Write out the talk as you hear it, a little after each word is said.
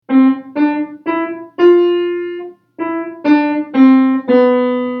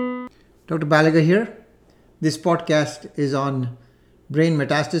Dr. Balaga here. This podcast is on brain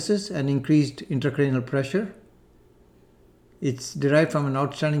metastasis and increased intracranial pressure. It's derived from an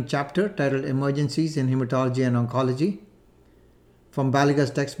outstanding chapter titled Emergencies in Hematology and Oncology from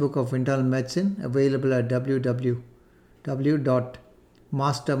Balaga's textbook of internal medicine, available at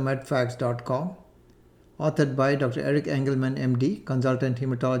www.mastermedfacts.com, authored by Dr. Eric Engelman, MD, consultant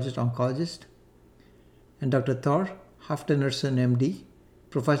hematologist oncologist, and Dr. Thor Haftenerson, MD,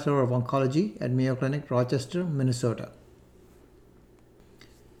 Professor of Oncology at Mayo Clinic, Rochester, Minnesota.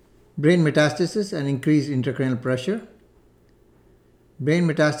 Brain metastasis and increased intracranial pressure. Brain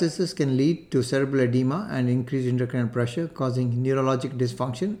metastasis can lead to cerebral edema and increased intracranial pressure, causing neurologic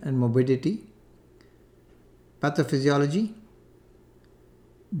dysfunction and morbidity. Pathophysiology.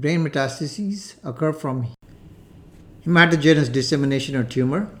 Brain metastases occur from hematogenous dissemination of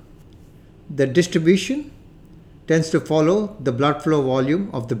tumor. The distribution tends to follow the blood flow volume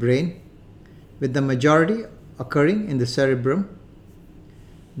of the brain, with the majority occurring in the cerebrum.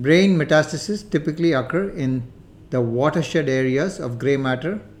 Brain metastases typically occur in the watershed areas of gray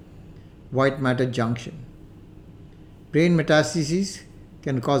matter, white matter junction. Brain metastases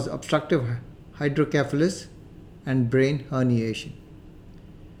can cause obstructive hydrocephalus and brain herniation.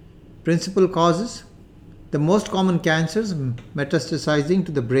 Principal causes. The most common cancers metastasizing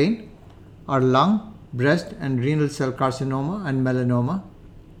to the brain are lung, breast and renal cell carcinoma and melanoma.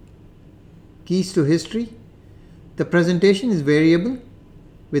 Keys to history. The presentation is variable,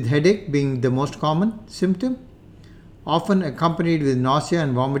 with headache being the most common symptom, often accompanied with nausea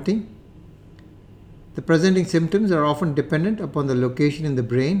and vomiting. The presenting symptoms are often dependent upon the location in the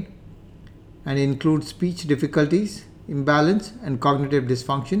brain and include speech difficulties, imbalance and cognitive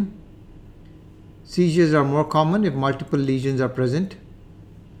dysfunction. Seizures are more common if multiple lesions are present.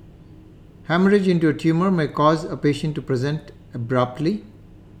 Hemorrhage into a tumor may cause a patient to present abruptly.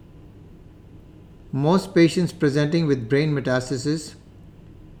 Most patients presenting with brain metastasis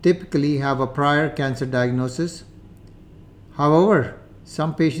typically have a prior cancer diagnosis. However,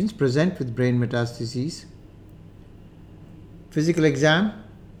 some patients present with brain metastases. Physical exam.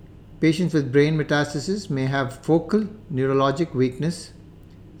 Patients with brain metastasis may have focal neurologic weakness,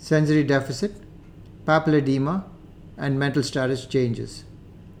 sensory deficit, papilledema, and mental status changes.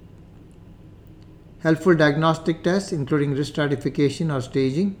 Helpful diagnostic tests including risk stratification or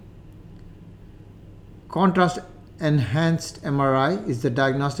staging. Contrast enhanced MRI is the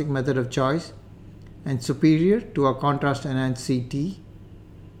diagnostic method of choice and superior to a contrast enhanced CT.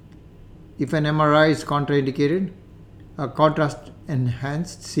 If an MRI is contraindicated, a contrast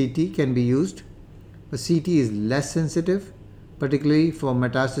enhanced CT can be used. A CT is less sensitive, particularly for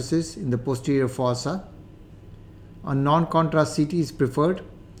metastasis in the posterior fossa. A non-contrast CT is preferred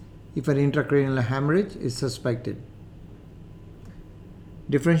if an intracranial hemorrhage is suspected.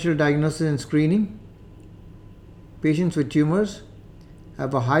 Differential diagnosis and screening. Patients with tumors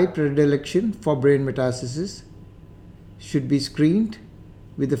have a high predilection for brain metastasis, should be screened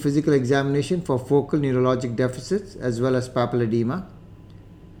with a physical examination for focal neurologic deficits as well as papilledema.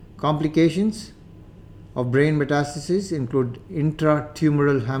 Complications of brain metastasis include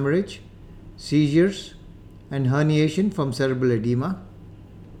intratumoral hemorrhage, seizures, and herniation from cerebral edema.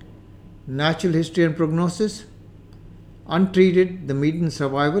 Natural history and prognosis. Untreated, the median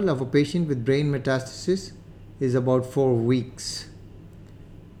survival of a patient with brain metastasis is about 4 weeks.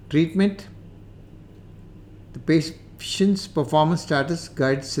 Treatment. The patient's performance status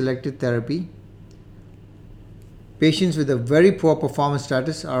guides selected therapy. Patients with a very poor performance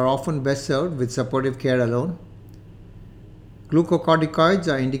status are often best served with supportive care alone. Glucocorticoids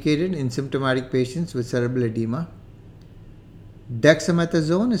are indicated in symptomatic patients with cerebral edema.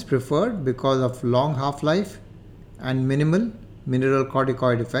 Dexamethasone is preferred because of long half-life and minimal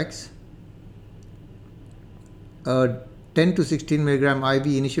mineralocorticoid effects. A 10 to 16 mg IV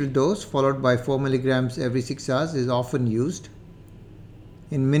initial dose followed by 4 mg every 6 hours is often used.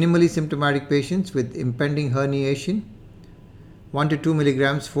 In minimally symptomatic patients with impending herniation, 1 to 2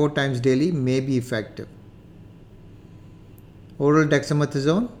 mg 4 times daily may be effective. Oral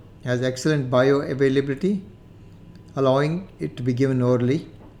dexamethasone has excellent bioavailability, allowing it to be given orally.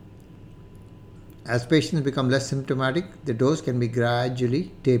 As patients become less symptomatic, the dose can be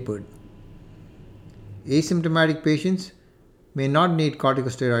gradually tapered. Asymptomatic patients may not need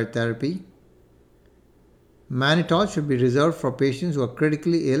corticosteroid therapy. Mannitol should be reserved for patients who are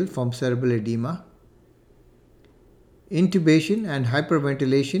critically ill from cerebral edema. Intubation and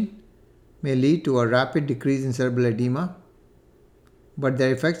hyperventilation may lead to a rapid decrease in cerebral edema, but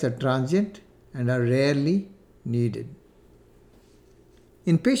their effects are transient and are rarely needed.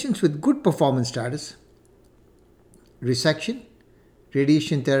 In patients with good performance status, resection,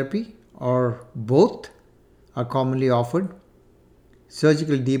 radiation therapy, or both are commonly offered.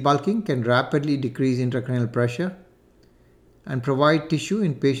 Surgical debulking can rapidly decrease intracranial pressure and provide tissue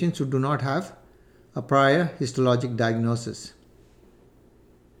in patients who do not have a prior histologic diagnosis.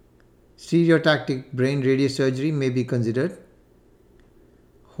 Stereotactic brain radiosurgery may be considered.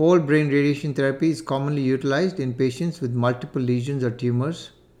 Whole brain radiation therapy is commonly utilized in patients with multiple lesions or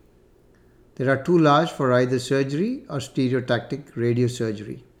tumors that are too large for either surgery or stereotactic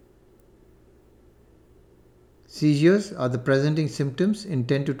radiosurgery. Seizures are the presenting symptoms in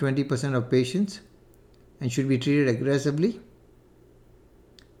 10 to 20% of patients and should be treated aggressively.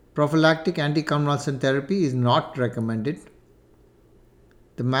 Prophylactic anticonvulsant therapy is not recommended.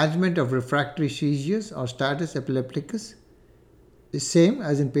 The management of refractory seizures or status epilepticus is same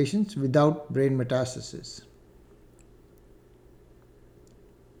as in patients without brain metastasis.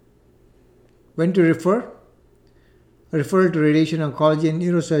 When to refer? A referral to radiation oncology and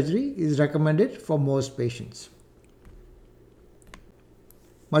neurosurgery is recommended for most patients.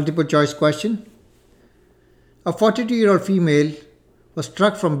 Multiple choice question. A 42-year-old female was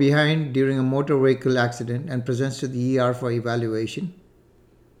struck from behind during a motor vehicle accident and presents to the ER for evaluation.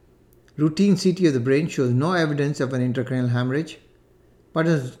 Routine CT of the brain shows no evidence of an intracranial hemorrhage,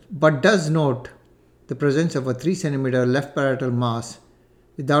 but does note the presence of a 3 cm left parietal mass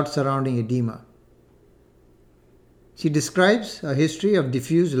without surrounding edema. She describes a history of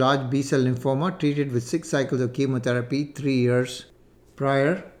diffuse large B-cell lymphoma treated with 6 cycles of chemotherapy 3 years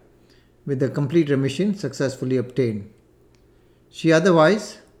prior, with a complete remission successfully obtained. She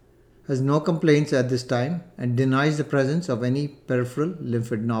otherwise has no complaints at this time and denies the presence of any peripheral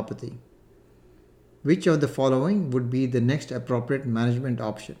lymphadenopathy. Which of the following would be the next appropriate management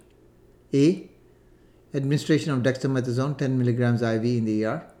option? A. Administration of dexamethasone 10 mg IV in the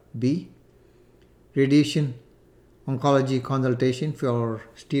ER. B. Radiation oncology consultation for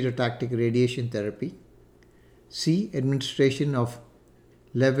stereotactic radiation therapy. C. Administration of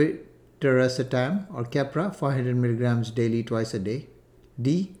levetiracetam or Keppra 500 mg daily twice a day.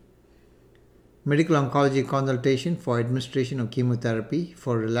 D. Medical oncology consultation for administration of chemotherapy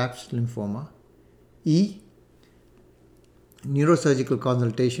for relapsed lymphoma. E. Neurosurgical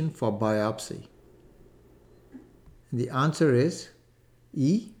consultation for biopsy. The answer is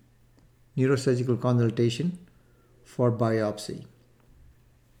E. Neurosurgical consultation for biopsy.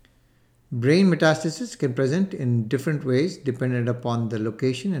 Brain metastasis can present in different ways dependent upon the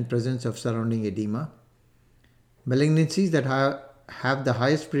location and presence of surrounding edema. Malignancies that have the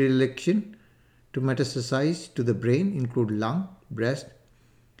highest predilection to metastasize to the brain include lung, breast,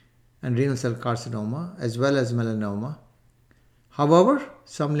 and renal cell carcinoma, as well as melanoma. However,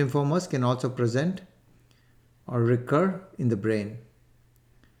 some lymphomas can also present or recur in the brain.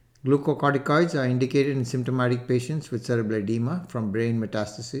 Glucocorticoids are indicated in symptomatic patients with cerebral edema from brain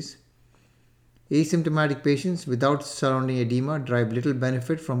metastases. Asymptomatic patients without surrounding edema derive little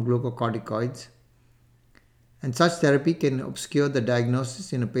benefit from glucocorticoids, and such therapy can obscure the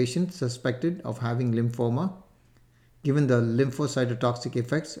diagnosis in a patient suspected of having lymphoma, given the lymphocytotoxic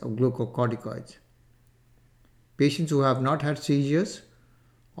effects of glucocorticoids. Patients who have not had seizures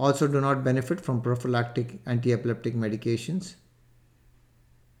also do not benefit from prophylactic antiepileptic medications.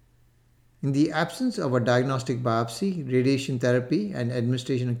 In the absence of a diagnostic biopsy, radiation therapy and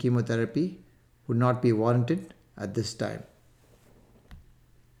administration of chemotherapy would not be warranted at this time.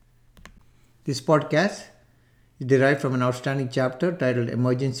 This podcast is derived from an outstanding chapter titled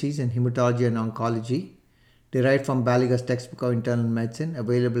Emergencies in Hematology and Oncology, derived from Baliga's textbook of internal medicine,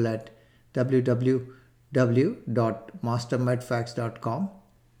 available at www.mastermedfacts.com.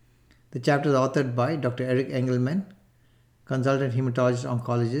 The chapter is authored by Dr. Eric Engelman, consultant hematologist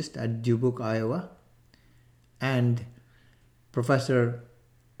oncologist at Dubuque, Iowa, and Professor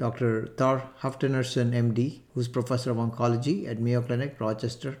Dr. Thor Haftenerson, MD, who is professor of oncology at Mayo Clinic,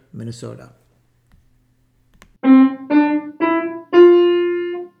 Rochester, Minnesota.